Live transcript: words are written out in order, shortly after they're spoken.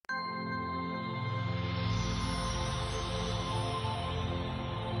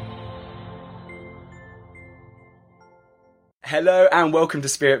Hello and welcome to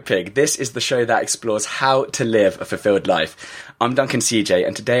Spirit Pig. This is the show that explores how to live a fulfilled life. I'm Duncan CJ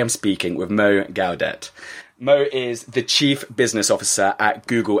and today I'm speaking with Mo Gaudet. Mo is the Chief Business Officer at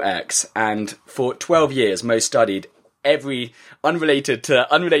Google X, and for 12 years Mo studied unrelated to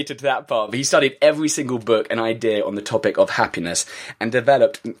that part, but he studied every single book and idea on the topic of happiness and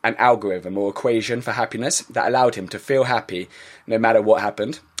developed an algorithm or equation for happiness that allowed him to feel happy no matter what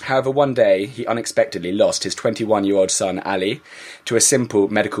happened. However, one day he unexpectedly lost his 21-year-old son Ali to a simple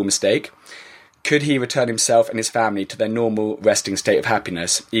medical mistake. Could he return himself and his family to their normal resting state of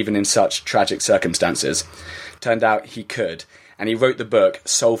happiness, even in such tragic circumstances? Turned out he could. And he wrote the book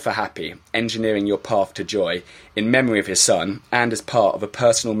Solve for Happy, Engineering Your Path to Joy, in memory of his son and as part of a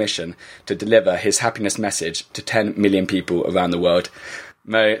personal mission to deliver his happiness message to 10 million people around the world.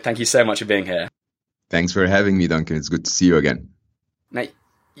 Mo, thank you so much for being here. Thanks for having me, Duncan. It's good to see you again. Now,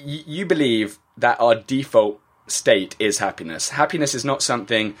 you believe that our default state is happiness. Happiness is not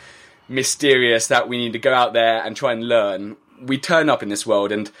something mysterious that we need to go out there and try and learn. We turn up in this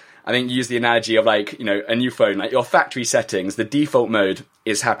world, and I think you use the analogy of a new phone, like your factory settings, the default mode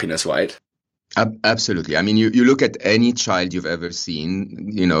is happiness, right? Absolutely. I mean, you look at any child you've ever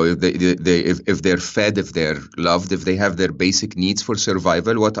seen, if they're fed, if they're loved, if they have their basic needs for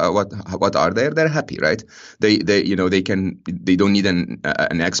survival, what are they? They're happy, right? They don't need an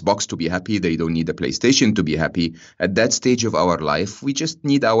Xbox to be happy. They don't need a PlayStation to be happy. At that stage of our life, we just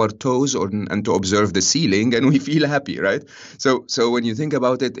need our toes and to observe the ceiling, and we feel happy, right? So when you think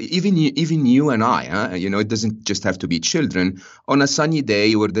about it, even you and I, it doesn't just have to be children. On a sunny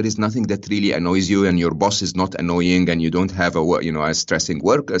day where there is nothing that really annoys you and your boss is not annoying and you don't have a stressful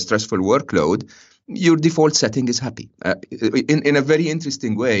workload, your default setting is happy. In a very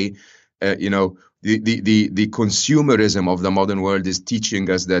interesting way, the consumerism of the modern world is teaching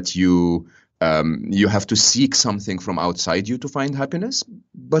us that you have to seek something from outside you to find happiness.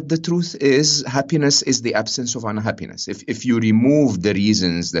 But the truth is, happiness is the absence of unhappiness. If you remove the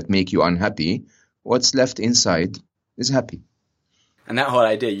reasons that make you unhappy, what's left inside is happy. And that whole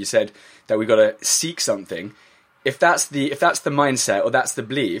idea, you said that we've got to seek something. If that's the mindset or that's the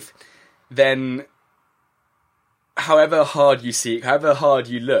belief, then however hard you seek, however hard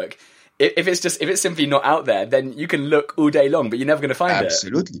you look, if it's simply not out there, then you can look all day long, but you're never going to find it.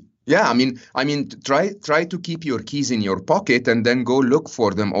 Absolutely. Yeah, I mean, try to keep your keys in your pocket and then go look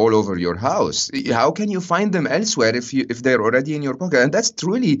for them all over your house. How can you find them elsewhere if they're already in your pocket? And that's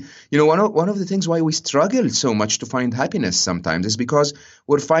truly, one of the things why we struggle so much to find happiness sometimes is because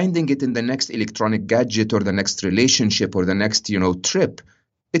we're finding it in the next electronic gadget or the next relationship or the next, trip.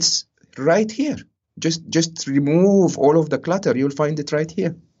 It's right here. Just remove all of the clutter. You'll find it right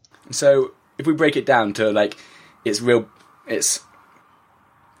here. So if we break it down to its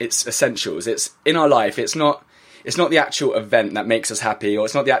essentials, it's in our life. It's not the actual event that makes us happy, or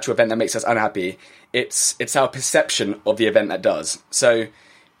it's not the actual event that makes us unhappy. It's our perception of the event that does. So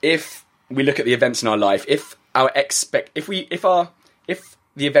if we look at the events in our life, if the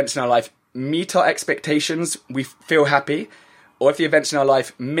events in our life meet our expectations, we feel happy, or if the events in our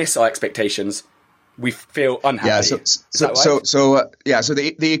life miss our expectations, we feel unhappy. Yeah, so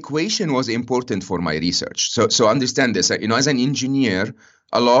the equation was important for my research. So understand this. As an engineer,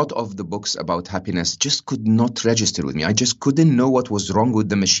 a lot of the books about happiness just could not register with me. I just couldn't know what was wrong with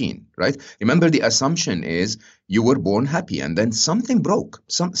the machine, right? Remember, the assumption is you were born happy and then something broke.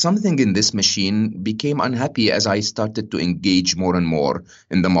 Something in this machine became unhappy as I started to engage more and more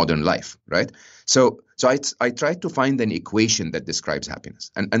in the modern life, right? So I tried to find an equation that describes happiness.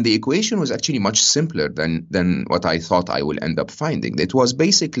 And the equation was actually much simpler than what I thought I will end up finding. It was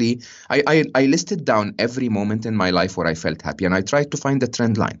basically, I listed down every moment in my life where I felt happy, and I tried to find a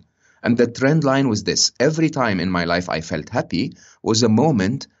trend line. And the trend line was this. Every time in my life I felt happy was a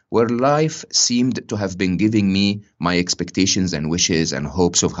moment where life seemed to have been giving me my expectations and wishes and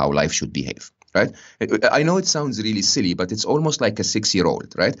hopes of how life should behave. Right? I know it sounds really silly, but it's almost like a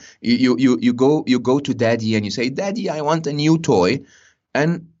 6-year-old, right? You go to daddy and you say, "Daddy, I want a new toy."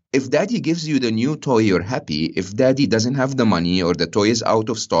 And if daddy gives you the new toy, you're happy. If daddy doesn't have the money, or the toy is out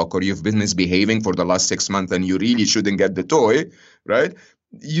of stock, or you've been misbehaving for the last 6 months and you really shouldn't get the toy, right?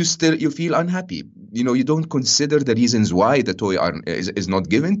 You feel unhappy. You don't consider the reasons why the toy is not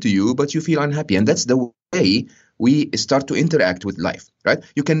given to you, but you feel unhappy. And that's the way we start to interact with life, right?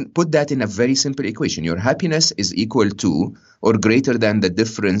 You can put that in a very simple equation. Your happiness is equal to or greater than the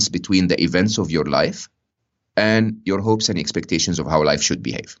difference between the events of your life and your hopes and expectations of how life should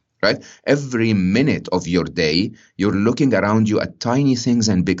behave, right? Every minute of your day, you're looking around you at tiny things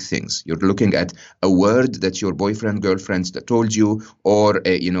and big things. You're looking at a word that your boyfriend, girlfriend that told you, or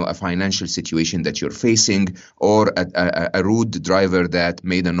a financial situation that you're facing, or a rude driver that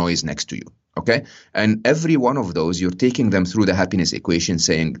made a noise next to you. Okay. And every one of those, you're taking them through the happiness equation,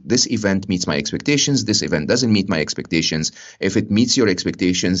 saying this event meets my expectations. This event doesn't meet my expectations. If it meets your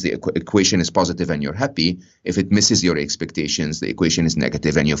expectations, the equation is positive and you're happy. If it misses your expectations, the equation is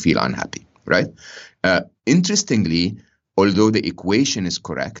negative and you feel unhappy, right? Interestingly, although the equation is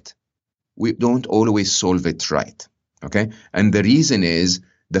correct, we don't always solve it right. Okay. And the reason is,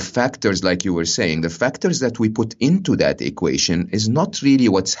 the factors, like you were saying, the factors that we put into that equation is not really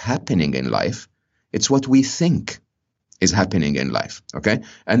what's happening in life. It's what we think is happening in life. Okay.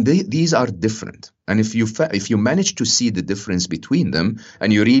 And these are different. And if you manage to see the difference between them,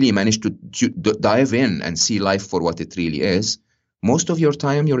 and you really manage to dive in and see life for what it really is, most of your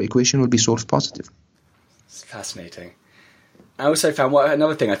time, your equation will be solved positive. It's fascinating. I also found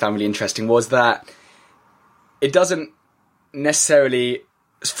another thing I found really interesting was that it doesn't necessarily,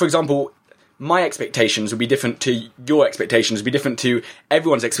 for example, my expectations would be different to your expectations, would be different to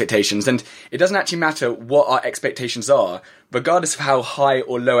everyone's expectations. And it doesn't actually matter what our expectations are, regardless of how high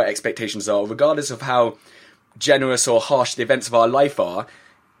or low our expectations are, regardless of how generous or harsh the events of our life are,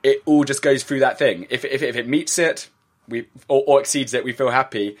 it all just goes through that thing. If it meets it, or exceeds it, we feel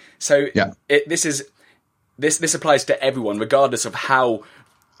happy. So yeah. This applies to everyone, regardless of how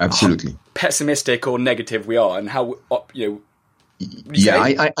absolutely pessimistic or negative we are, and how I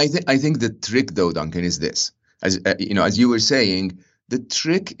think the trick, though, Duncan, is this. As you were saying, the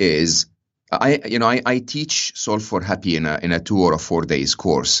trick is, I teach Solve for Happy in a 2 or a 4 days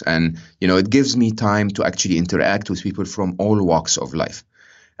course, and it gives me time to actually interact with people from all walks of life.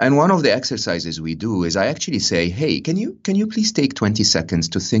 And one of the exercises we do is I actually say, hey, can you please take 20 seconds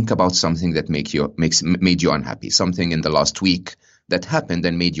to think about something that made you unhappy, something in the last week that happened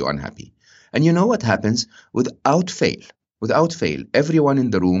and made you unhappy. And you know what happens? Without fail, everyone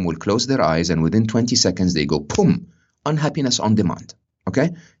in the room will close their eyes, and within 20 seconds they go, boom, unhappiness on demand. Okay?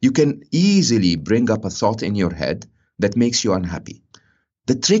 You can easily bring up a thought in your head that makes you unhappy.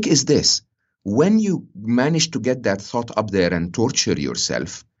 The trick is this. When you manage to get that thought up there and torture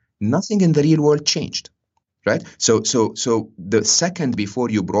yourself, nothing in the real world changed, right? So the second before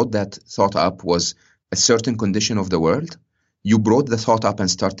you brought that thought up was a certain condition of the world. You brought the thought up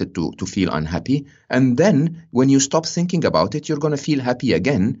and started to feel unhappy. And then when you stop thinking about it, you're going to feel happy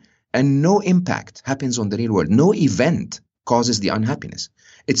again. And no impact happens on the real world. No event causes the unhappiness.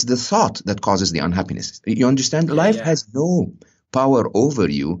 It's the thought that causes the unhappiness. You understand? Yeah, Life has no power over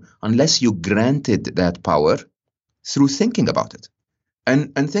you unless you granted that power through thinking about it.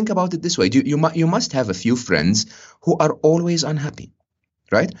 And think about it this way. You must have a few friends who are always unhappy.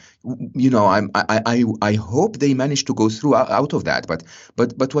 Right? I hope they manage to go through out of that.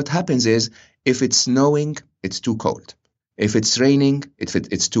 But what happens is, if it's snowing, it's too cold. If it's raining,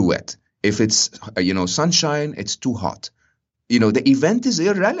 it's too wet. If it's sunshine, it's too hot. The event is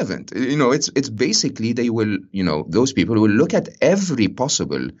irrelevant. It's basically those people will look at every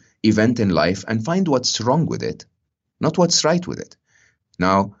possible event in life and find what's wrong with it, not what's right with it.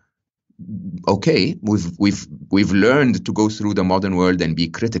 Now, okay, we've learned to go through the modern world and be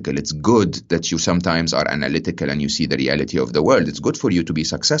critical. It's good that you sometimes are analytical and you see the reality of the world. It's good for you to be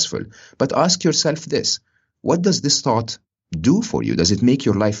successful. But ask yourself this: what does this thought do for you? Does it make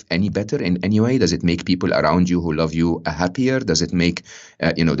your life any better in any way? Does it make people around you who love you happier? Does it make,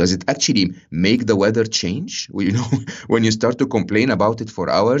 does it actually make the weather change? When you start to complain about it for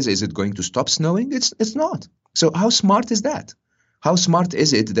hours, is it going to stop snowing? It's not. So how smart is that? How smart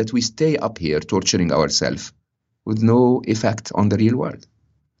is it that we stay up here torturing ourselves with no effect on the real world?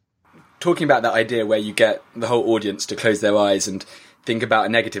 Talking about that idea where you get the whole audience to close their eyes and think about a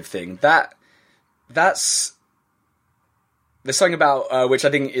negative thing, that's there's something about which I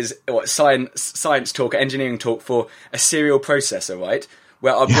think is science talk, engineering talk for a serial processor, right?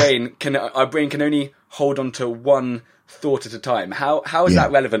 Where our brain can only hold on to one thought at a time. How is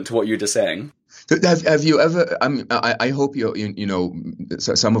that relevant to what you were just saying? Have you ever? I hope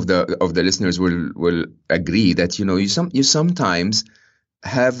some of the listeners will agree that you sometimes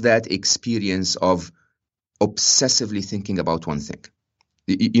have that experience of obsessively thinking about one thing.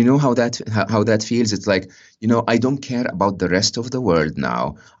 You know how that feels? It's like, I don't care about the rest of the world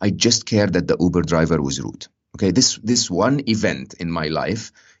now. I just care that the Uber driver was rude. Okay, this one event in my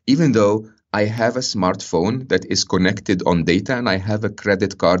life, even though I have a smartphone that is connected on data, and I have a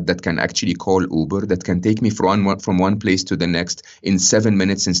credit card that can actually call Uber, that can take me from one place to the next in 7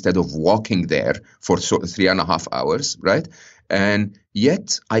 minutes instead of walking there for 3.5 hours, right? And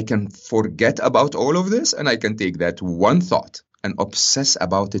yet I can forget about all of this, and I can take that one thought and obsess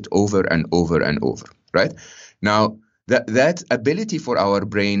about it over and over and over, right? Now, that ability for our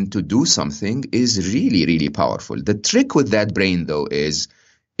brain to do something is really, really powerful. The trick with that brain, though, is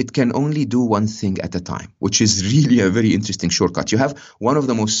it can only do one thing at a time, which is really a very interesting shortcut. You have one of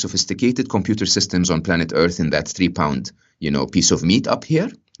the most sophisticated computer systems on planet Earth in that 3-pound, piece of meat up here,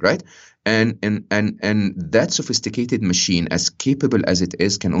 right? And that sophisticated machine, as capable as it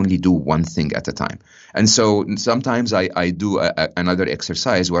is, can only do one thing at a time. And so sometimes I do another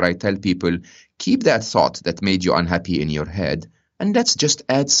exercise where I tell people, keep that thought that made you unhappy in your head, and let's just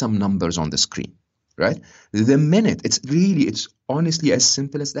add some numbers on the screen, right? The minute, it's honestly as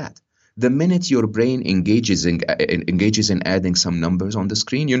simple as that. The minute your brain engages in adding some numbers on the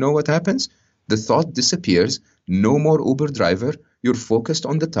screen, you know what happens? The thought disappears. No more Uber driver. You're focused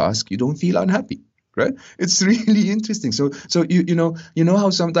on the task. You don't feel unhappy, right? It's really interesting. So you know how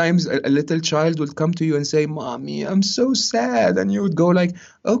sometimes a little child will come to you and say, "Mommy, I'm so sad," and you would go like,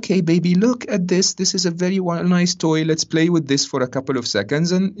 "Okay, baby, look at this. This is a very nice toy. Let's play with this for a couple of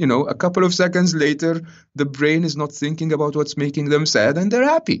seconds." And a couple of seconds later, the brain is not thinking about what's making them sad, and they're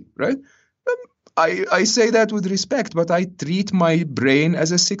happy, right? I say that with respect, but I treat my brain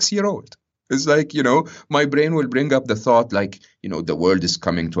as a 6-year-old. It's like, my brain will bring up the thought like, the world is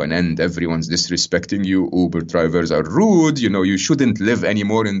coming to an end. Everyone's disrespecting you. Uber drivers are rude. You shouldn't live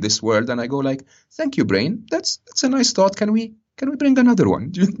anymore in this world. And I go like, thank you, brain. That's a nice thought. Can we bring another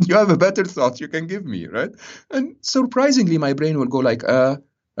one? You have a better thought you can give me, right? And surprisingly, my brain will go like,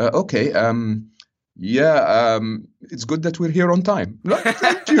 okay, it's good that we're here on time.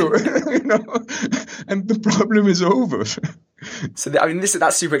 Thank you. And the problem is over. So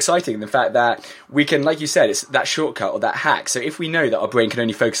that's super exciting. The fact that we can, like you said, it's that shortcut or that hack. So if we know that our brain can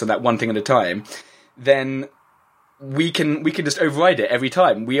only focus on that one thing at a time, then we can just override it every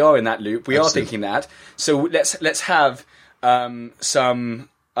time. We are in that loop. We Absolutely. Are thinking that. So let's have some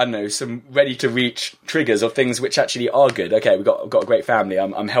ready to reach triggers or things which actually are good. Okay, we've got a great family.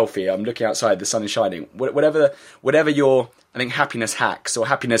 I'm healthy. I'm looking outside. The sun is shining. Whatever your, I think, happiness hacks or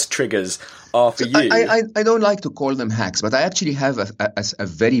happiness triggers are for you. I don't like to call them hacks, but I actually have a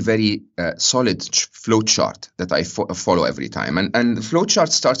very, very solid flow chart that I follow every time. And the flow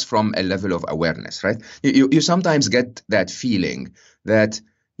chart starts from a level of awareness, right? You sometimes get that feeling that,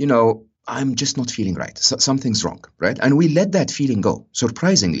 I'm just not feeling right. Something's wrong, right? And we let that feeling go.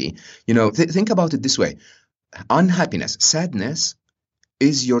 Surprisingly, think about it this way. Unhappiness, sadness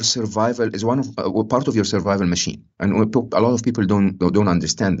is your survival, is part of your survival machine. And a lot of people don't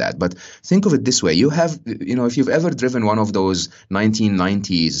understand that. But think of it this way. You have, if you've ever driven one of those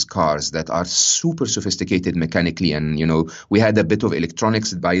 1990s cars that are super sophisticated mechanically, and, we had a bit of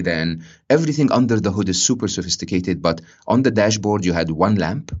electronics by then, everything under the hood is super sophisticated. But on the dashboard, you had one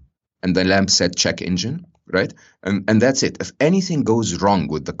lamp. And the lamp said check engine, right? And that's it. If anything goes wrong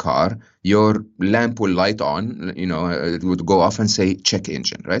with the car, your lamp will light on, it would go off and say check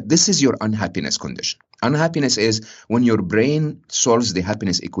engine, right? This is your unhappiness condition. Unhappiness is when your brain solves the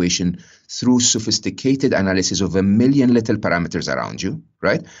happiness equation through sophisticated analysis of a million little parameters around you,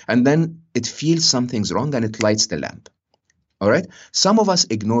 right? And then it feels something's wrong and it lights the lamp, all right? Some of us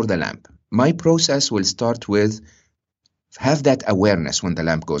ignore the lamp. My process will start with have that awareness when the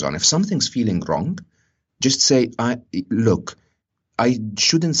lamp goes on. If something's feeling wrong, just say, look, I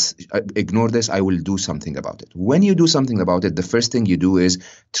shouldn't ignore this. I will do something about it. When you do something about it, the first thing you do is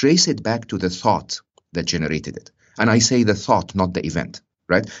trace it back to the thought that generated it. And I say the thought, not the event,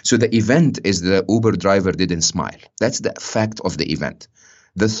 right? So the event is the Uber driver didn't smile. That's the fact of the event.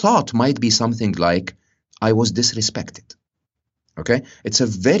 The thought might be something like, I was disrespected. Okay? It's a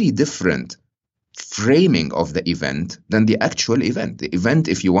very different framing of the event than the actual event. The event,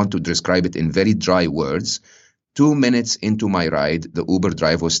 if you want to describe it in very dry words, 2 minutes into my ride, the Uber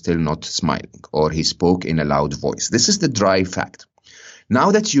driver was still not smiling, or he spoke in a loud voice. This is the dry fact.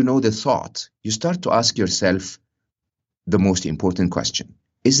 Now that you know the thought, you start to ask yourself the most important question.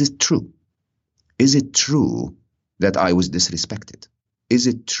 Is it true? Is it true that I was disrespected? Is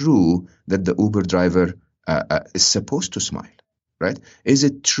it true that the Uber driver is supposed to smile? Right? Is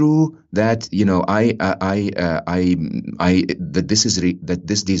it true that that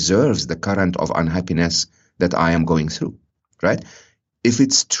this deserves the current of unhappiness that I am going through? Right? If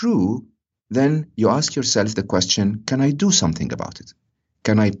it's true, then you ask yourself the question: can I do something about it?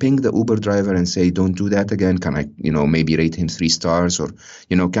 Can I ping the Uber driver and say, don't do that again? Can I, maybe rate him 3 stars, or,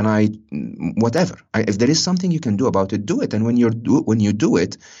 can I, whatever. If there is something you can do about it, do it. And when you do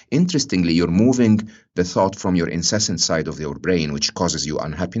it, interestingly, you're moving the thought from your incessant side of your brain, which causes you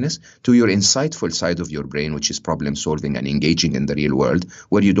unhappiness, to your insightful side of your brain, which is problem solving and engaging in the real world,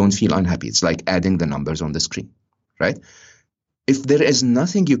 where you don't feel unhappy. It's like adding the numbers on the screen, right? If there is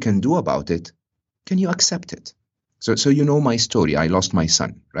nothing you can do about it, can you accept it? So my story. I lost my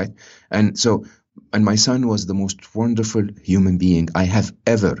son, right? And my son was the most wonderful human being I have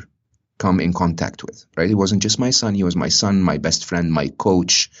ever come in contact with, right? He wasn't just my son. He was my son, my best friend, my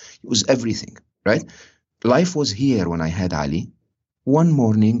coach. He was everything, right? Life was here when I had Ali. One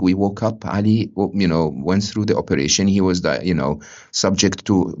morning we woke up, Ali, went through the operation. He was, subject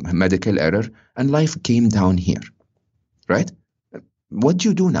to medical error, and life came down here, right? What do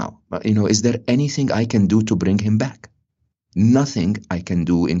you do now? Is there anything I can do to bring him back? Nothing I can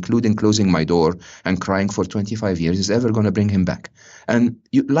do, including closing my door and crying for 25 years, is ever going to bring him back. And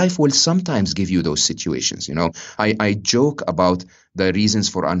life will sometimes give you those situations. I joke about the reasons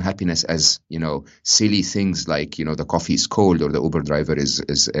for unhappiness as, silly things like, the coffee is cold or the Uber driver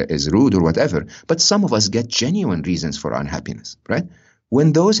is rude or whatever. But some of us get genuine reasons for unhappiness, right?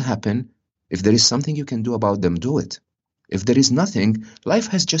 When those happen, if there is something you can do about them, do it. If there is nothing, life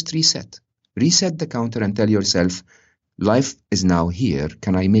has just reset. Reset the counter and tell yourself, life is now here.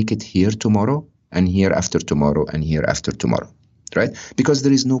 Can I make it here tomorrow, and here after tomorrow, and here after tomorrow, right? Because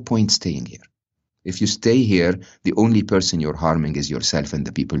there is no point staying here. If you stay here, the only person you're harming is yourself and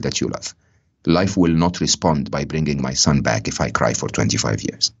the people that you love. Life will not respond by bringing my son back if I cry for 25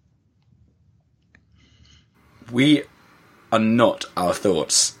 years. We are not our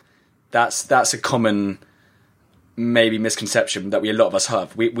thoughts. That's a common maybe misconception that a lot of us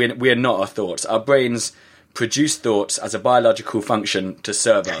have. We are not our thoughts. Our brains produce thoughts as a biological function to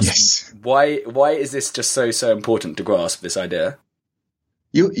serve us. Yes. Why is this just so important to grasp, this idea?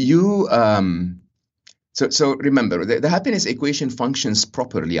 So remember, the happiness equation functions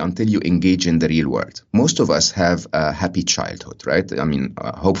properly until you engage in the real world. Most of us have a happy childhood, right? I mean,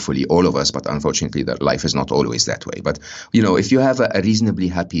 hopefully all of us, but unfortunately that life is not always that way. But, if you have a reasonably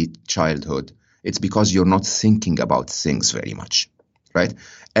happy childhood, it's because you're not thinking about things very much, right?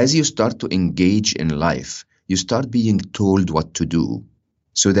 As you start to engage in life, you start being told what to do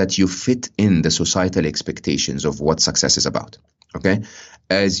so that you fit in the societal expectations of what success is about, okay?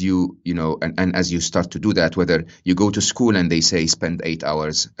 As you as you start to do that, whether you go to school and they say spend 8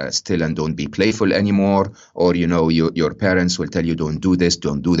 hours still and don't be playful anymore, or, your parents will tell you don't do this,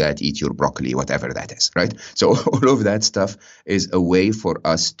 don't do that, eat your broccoli, whatever that is, right? So all of that stuff is a way for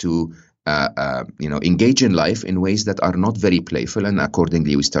us to engage in life in ways that are not very playful, and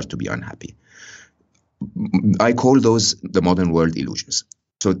accordingly we start to be unhappy. I call those the modern world illusions.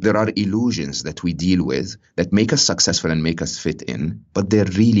 So there are illusions that we deal with that make us successful and make us fit in, but they're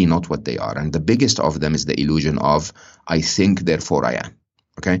really not what they are. And the biggest of them is the illusion of I think, therefore I am.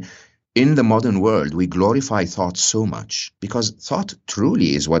 Okay? In the modern world, we glorify thought so much because thought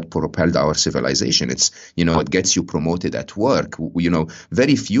truly is what propelled our civilization. It's, it gets you promoted at work.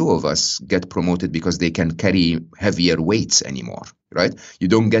 Very few of us get promoted because they can carry heavier weights anymore, right? You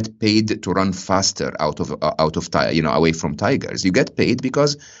don't get paid to run faster away from tigers. You get paid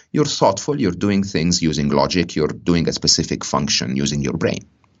because you're thoughtful, you're doing things using logic, you're doing a specific function using your brain.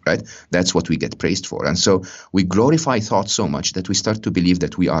 Right? That's what we get praised for. And so we glorify thought so much that we start to believe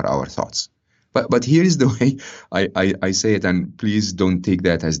that we are our thoughts. But here is the way I say it, and please don't take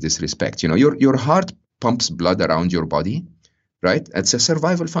that as disrespect. Your heart pumps blood around your body, right? It's a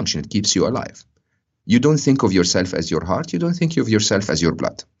survival function. It keeps you alive. You don't think of yourself as your heart. You don't think of yourself as your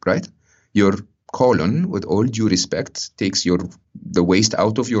blood, right? Your colon, with all due respect, takes the waste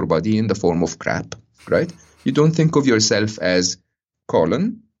out of your body in the form of crap, right? You don't think of yourself as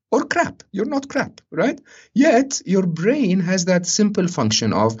colon or crap. You're not crap, right? Yet your brain has that simple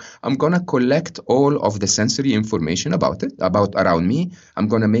function of, I'm going to collect all of the sensory information about around me. I'm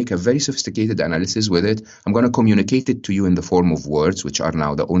going to make a very sophisticated analysis with it. I'm going to communicate it to you in the form of words, which are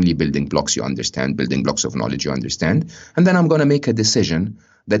now the only building blocks you understand, building blocks of knowledge you understand. And then I'm going to make a decision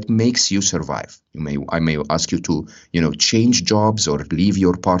that makes you survive. I may ask you to, change jobs or leave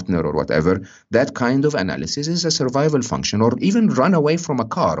your partner or whatever. That kind of analysis is a survival function, or even run away from a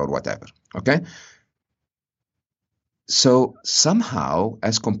car or whatever. Okay. So somehow,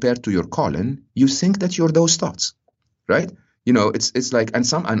 as compared to your colon, you think that you're those thoughts, right? It's like,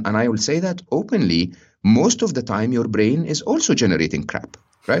 and I will say that openly, most of the time your brain is also generating crap.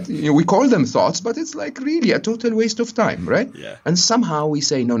 Right? We call them thoughts, but it's like really a total waste of time, right? Yeah. And somehow we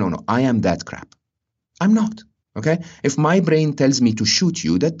say, no, I am that crap. I'm not. Okay, if my brain tells me to shoot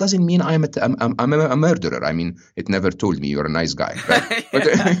you, that doesn't mean I'm a murderer. I mean, it never told me you're a nice guy, right? But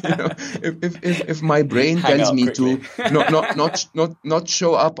if my brain tells me quickly to not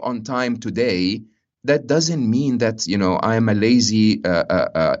show up on time today, that doesn't mean that I am a lazy,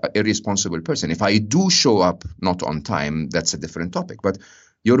 irresponsible person. If I do show up not on time, that's a different topic. But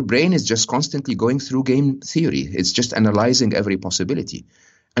your brain is just constantly going through game theory. It's just analyzing every possibility.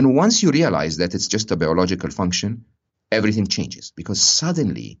 And once you realize that it's just a biological function, everything changes, because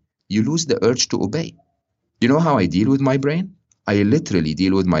suddenly you lose the urge to obey. You know how I deal with my brain? I literally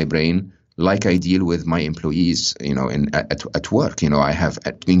deal with my brain like I deal with my employees, at work. I have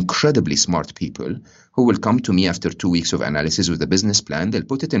incredibly smart people who will come to me after 2 weeks of analysis with a business plan. They'll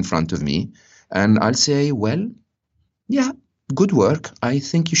put it in front of me and I'll say, well, yeah, good work. I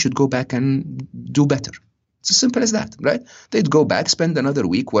think you should go back and do better. It's as simple as that, right? They'd go back, spend another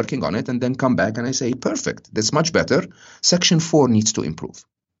week working on it, and then come back and I say, perfect, that's much better. Section 4 needs to improve,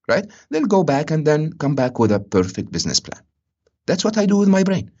 right? They'll go back and then come back with a perfect business plan. That's what I do with my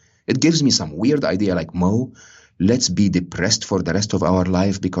brain. It gives me some weird idea like, Mo, let's be depressed for the rest of our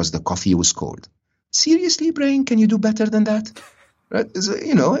life because the coffee was cold. Seriously, brain, can you do better than that? Right? So,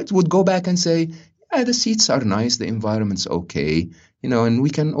 it would go back and say, yeah, the seats are nice, the environment's okay, and we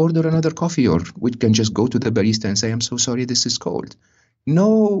can order another coffee, or we can just go to the barista and say, I'm so sorry, this is cold.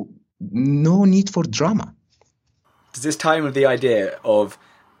 No need for drama. Does this tie in with the idea of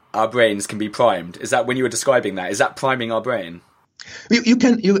our brains can be primed? Is that when you were describing that? Is that priming our brain?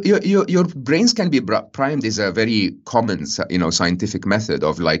 Your brains can be primed is a very common, scientific method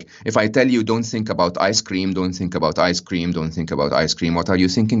of, like, if I tell you don't think about ice cream, don't think about ice cream, don't think about ice cream, what are you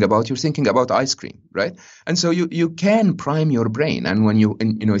thinking about? You're thinking about ice cream, right? And so you can prime your brain. And when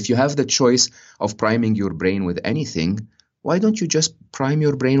if you have the choice of priming your brain with anything, why don't you just prime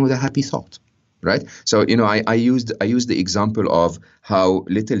your brain with a happy thought? Right. So, I used the example of how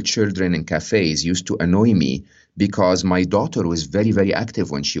little children in cafes used to annoy me because my daughter was very, very active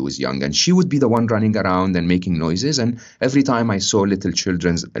when she was young, and she would be the one running around and making noises. And every time I saw little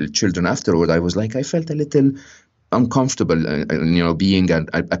children afterward, I was like, I felt a little uncomfortable, being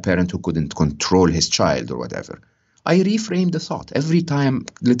a parent who couldn't control his child or whatever. I reframed the thought. Every time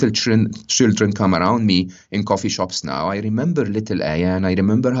little children come around me in coffee shops now, I remember little Aya, and I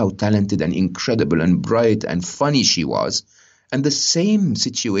remember how talented and incredible and bright and funny she was. And the same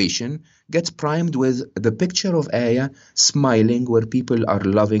situation gets primed with the picture of Aya smiling where people are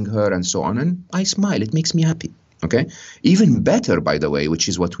loving her and so on. And I smile. It makes me happy. Okay. Even better, by the way, which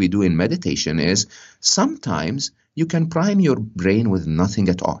is what we do in meditation, is sometimes you can prime your brain with nothing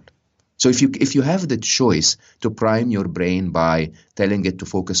at all. So if you have the choice to prime your brain by telling it to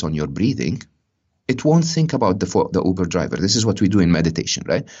focus on your breathing, it won't think about the Uber driver. This is what we do in meditation,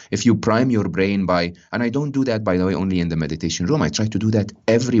 right? If you prime your brain by, and I don't do that, by the way, only in the meditation room. I try to do that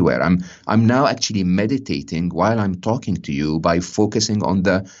everywhere. I'm now actually meditating while I'm talking to you by focusing on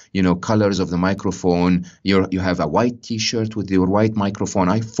the colors of the microphone. You have a white T-shirt with your white microphone.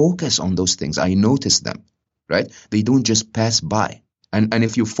 I focus on those things. I notice them, right? They don't just pass by. And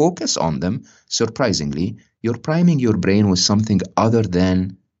if you focus on them, surprisingly, you're priming your brain with something other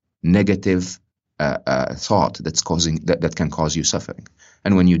than negative thought that can cause you suffering.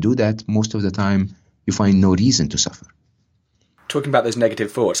 And when you do that, most of the time, you find no reason to suffer. Talking about those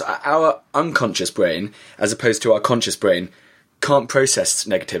negative thoughts, our unconscious brain, as opposed to our conscious brain, can't process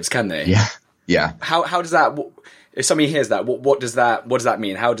negatives, can they? Yeah. How does that? If somebody hears that, what does that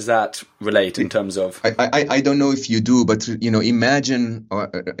mean? How does that relate in terms of? I don't know if you do, but imagine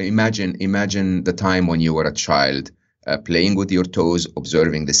the time when you were a child, playing with your toes,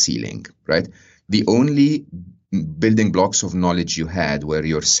 observing the ceiling, right? The only building blocks of knowledge you had were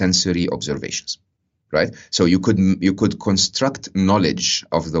your sensory observations, right? So you could construct knowledge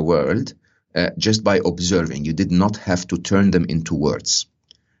of the world just by observing. You did not have to turn them into words.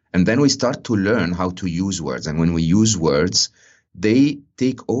 And then we start to learn how to use words. And when we use words, they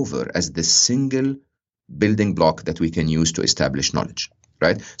take over as the single building block that we can use to establish knowledge,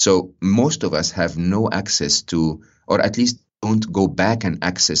 right? So most of us have no access to, or at least don't go back and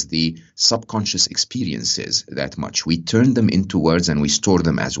access the subconscious experiences that much. We turn them into words and we store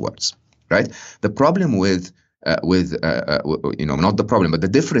them as words, right? The problem not the problem, but the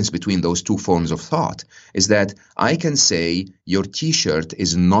difference between those two forms of thought is that I can say your T-shirt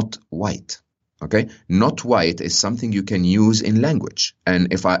is not white. Okay, not white is something you can use in language, and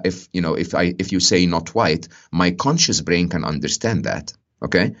if you say not white, my conscious brain can understand that.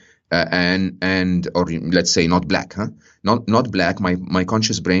 Okay, or let's say not black, not black. My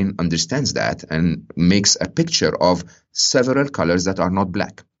conscious brain understands that and makes a picture of several colors that are not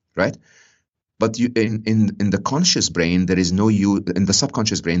black, right? But in the conscious brain, there is no in the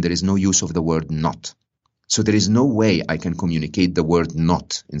subconscious brain, there is no use of the word not. So there is no way I can communicate the word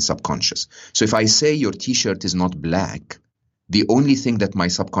not in subconscious. So if I say your t-shirt is not black, the only thing that my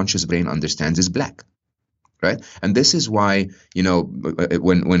subconscious brain understands is black. Right. And this is why,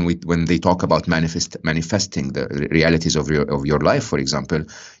 when they talk about manifesting the realities of your life, for example,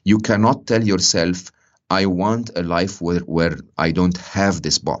 you cannot tell yourself, I want a life where I don't have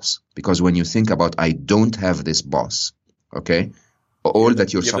this boss. Because when you think about I don't have this boss, okay, all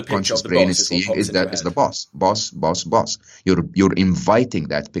that your subconscious brain is seeing is the boss. You're inviting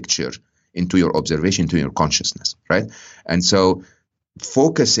that picture into your observation, to your consciousness, right? And so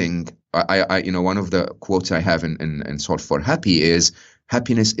focusing, one of the quotes I have in Solve for Happy is,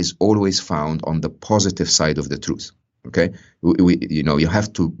 happiness is always found on the positive side of the truth. Okay, you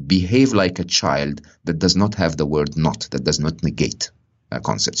have to behave like a child that does not have the word not, that does not negate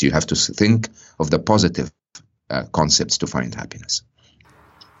concepts. You have to think of the positive concepts to find happiness.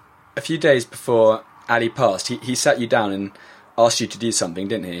 A few days before Ali passed, he sat you down and asked you to do something,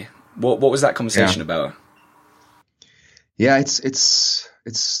 didn't he? What was that conversation about? Yeah, it's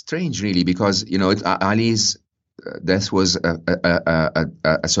strange, really, because Ali's death was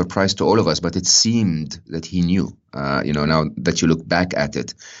a surprise to all of us, but it seemed that he knew. Now that you look back at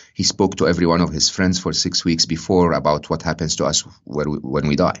it, he spoke to every one of his friends for 6 weeks before about what happens to us when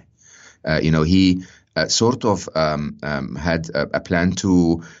we die. He sort of had a plan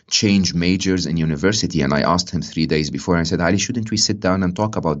to change majors in university. And I asked him 3 days before, and I said, Ali, shouldn't we sit down and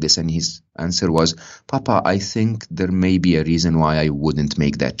talk about this? And his answer was, Papa, I think there may be a reason why I wouldn't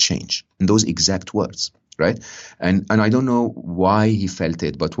make that change. In those exact words, right? And I don't know why he felt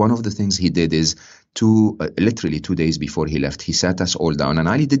it, but one of the things he did is literally 2 days before he left, he sat us all down, and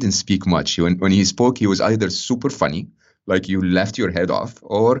Ali didn't speak much. When he spoke, he was either super funny, like you laughed your head off,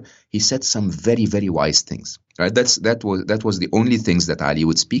 or he said some very, very wise things, right? That was the only things that Ali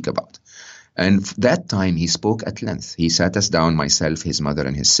would speak about. And that time he spoke at length. He sat us down, myself, his mother,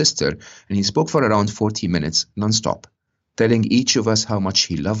 and his sister, and he spoke for around 40 minutes nonstop, telling each of us how much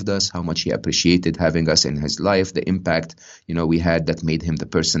he loved us, how much he appreciated having us in his life, the impact, we had that made him the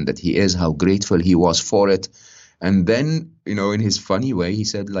person that he is, how grateful he was for it. And then, in his funny way, he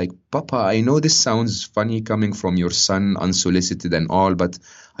said, like, Papa, I know this sounds funny coming from your son, unsolicited and all, but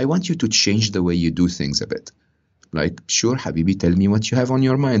I want you to change the way you do things a bit. Like, sure, Habibi, tell me what you have on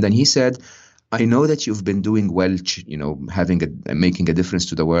your mind. And he said, I know that you've been doing well, making a difference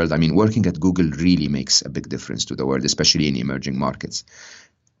to the world. I mean, working at Google really makes a big difference to the world, especially in emerging markets.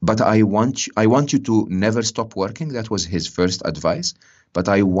 But I want you to never stop working. That was his first advice. But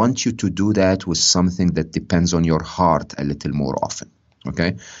I want you to do that with something that depends on your heart a little more often,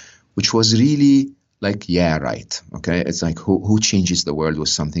 okay? Which was really like, yeah, right, okay? It's like, who changes the world with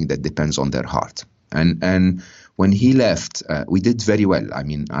something that depends on their heart? And when he left, we did very well. I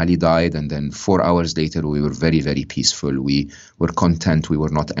mean, Ali died, and then 4 hours later, we were very, very peaceful. We were content. We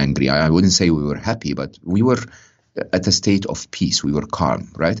were not angry. I wouldn't say we were happy, but we were at a state of peace. We were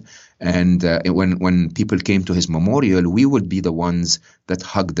calm, right? And when people came to his memorial, we would be the ones that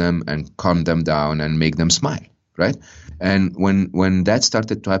hug them and calm them down and make them smile, right? And when that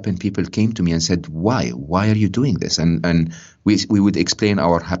started to happen, people came to me and said, why are you doing this? And we would explain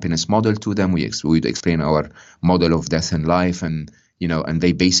our happiness model to them. We would explain our model of death and life, and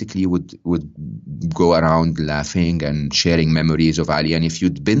they basically would go around laughing and sharing memories of Ali. And if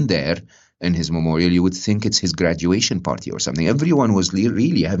you'd been there in his memorial, you would think it's his graduation party or something. Everyone was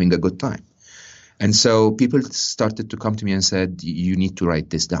really having a good time. And so people started to come to me and said, you need to write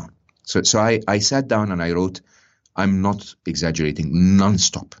this down. So I sat down and I wrote, I'm not exaggerating,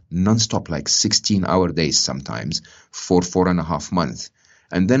 nonstop, like 16-hour days sometimes for 4.5 months.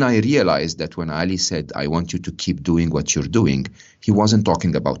 And then I realized that when Ali said, I want you to keep doing what you're doing, he wasn't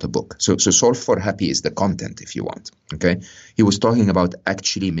talking about a book. So Solve for Happy is the content, if you want, okay? He was talking about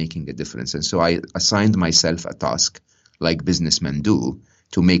actually making a difference. And so I assigned myself a task, like businessmen do,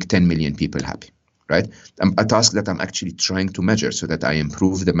 to make 10 million people happy, right? A task that I'm actually trying to measure so that I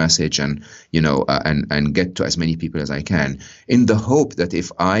improve the message and, and get to as many people as I can, in the hope that if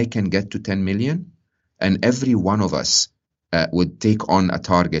I can get to 10 million and every one of us would take on a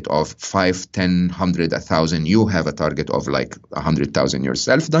target of 5, 10, 100, 1,000. You have a target of like 100,000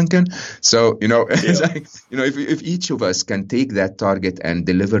 yourself, Duncan. So, it's like, if each of us can take that target and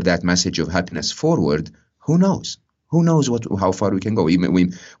deliver that message of happiness forward, who knows? Who knows how far we can go? We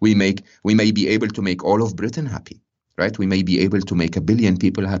may be able to make all of Britain happy, right? We may be able to make 1 billion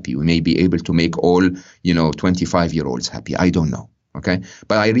people happy. We may be able to make all, 25-year-olds happy. I don't know. Okay,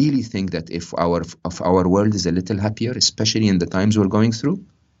 but I really think that if our world is a little happier, especially in the times we're going through,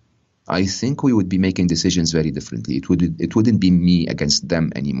 I think we would be making decisions very differently. It wouldn't be me against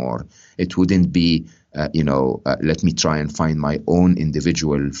them anymore. It wouldn't be let me try and find my own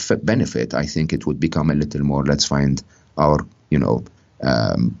individual benefit. I think it would become a little more, let's find our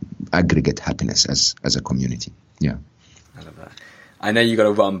aggregate happiness as a community. Yeah. I love that. I know you got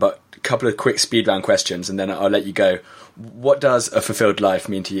to run, but a couple of quick speed round questions, and then I'll let you go. What does a fulfilled life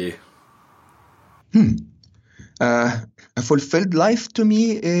mean to you? A fulfilled life to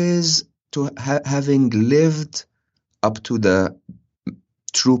me is to having lived up to the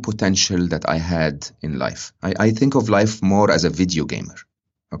true potential that I had in life. I think of life more as a video gamer.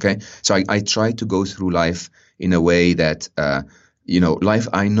 Okay, so I try to go through life in a way that life.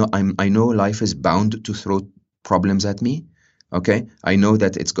 I know life is bound to throw problems at me. Okay, I know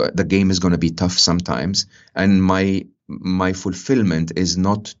that the game is going to be tough sometimes, and my fulfillment is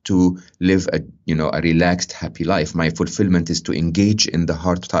not to live a relaxed, happy life. My fulfillment is to engage in the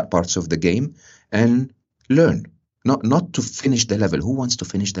hard parts of the game and learn. Not to finish the level. Who wants to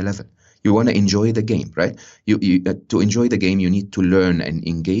finish the level? You want to enjoy the game, right? You to enjoy the game, you need to learn and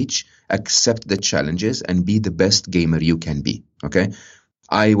engage, accept the challenges, and be the best gamer you can be. Okay,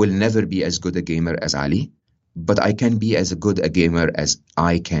 I will never be as good a gamer as Ali, but I can be as good a gamer as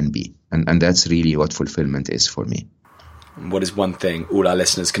I can be, and that's really what fulfillment is for me. What is one thing all our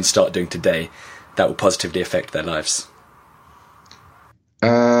listeners can start doing today that will positively affect their lives?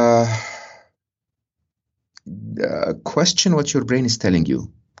 Question what your brain is telling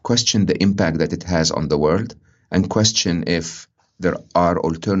you. Question the impact that it has on the world, and question if there are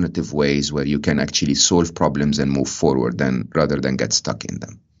alternative ways where you can actually solve problems and move forward rather than get stuck in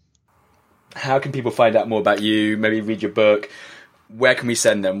them. How can people find out more about you? Maybe read your book. Where can we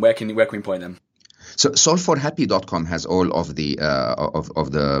send them? Where can we point them? So solveforhappy.com has all of the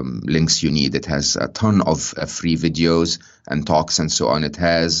of the links you need. It has a ton of free videos and talks and so on. It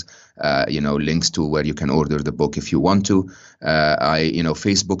has links to where you can order the book if you want to.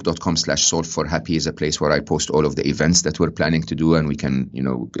 Facebook.com/solveforhappy is a place where I post all of the events that we're planning to do, and we can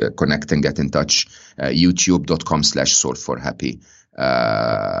connect and get in touch. YouTube.com/solveforhappy.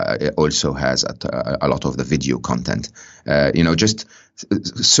 It also has a lot of the video content. Just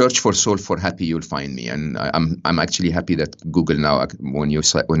search for Solve for Happy, you'll find me. And I'm actually happy that Google now, when you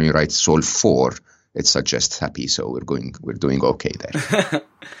write Solve for, it suggests happy. So we're doing okay there.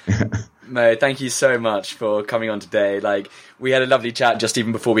 Mo, thank you so much for coming on today. We had a lovely chat just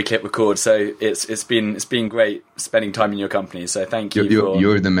even before we clicked record, so it's been great spending time in your company. So thank you.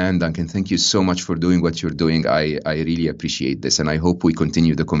 You're the man, Duncan. Thank you so much for doing what you're doing. I really appreciate this, and I hope we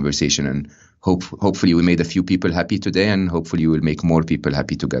continue the conversation, and hopefully we made a few people happy today, and hopefully we'll make more people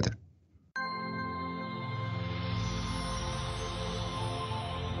happy together.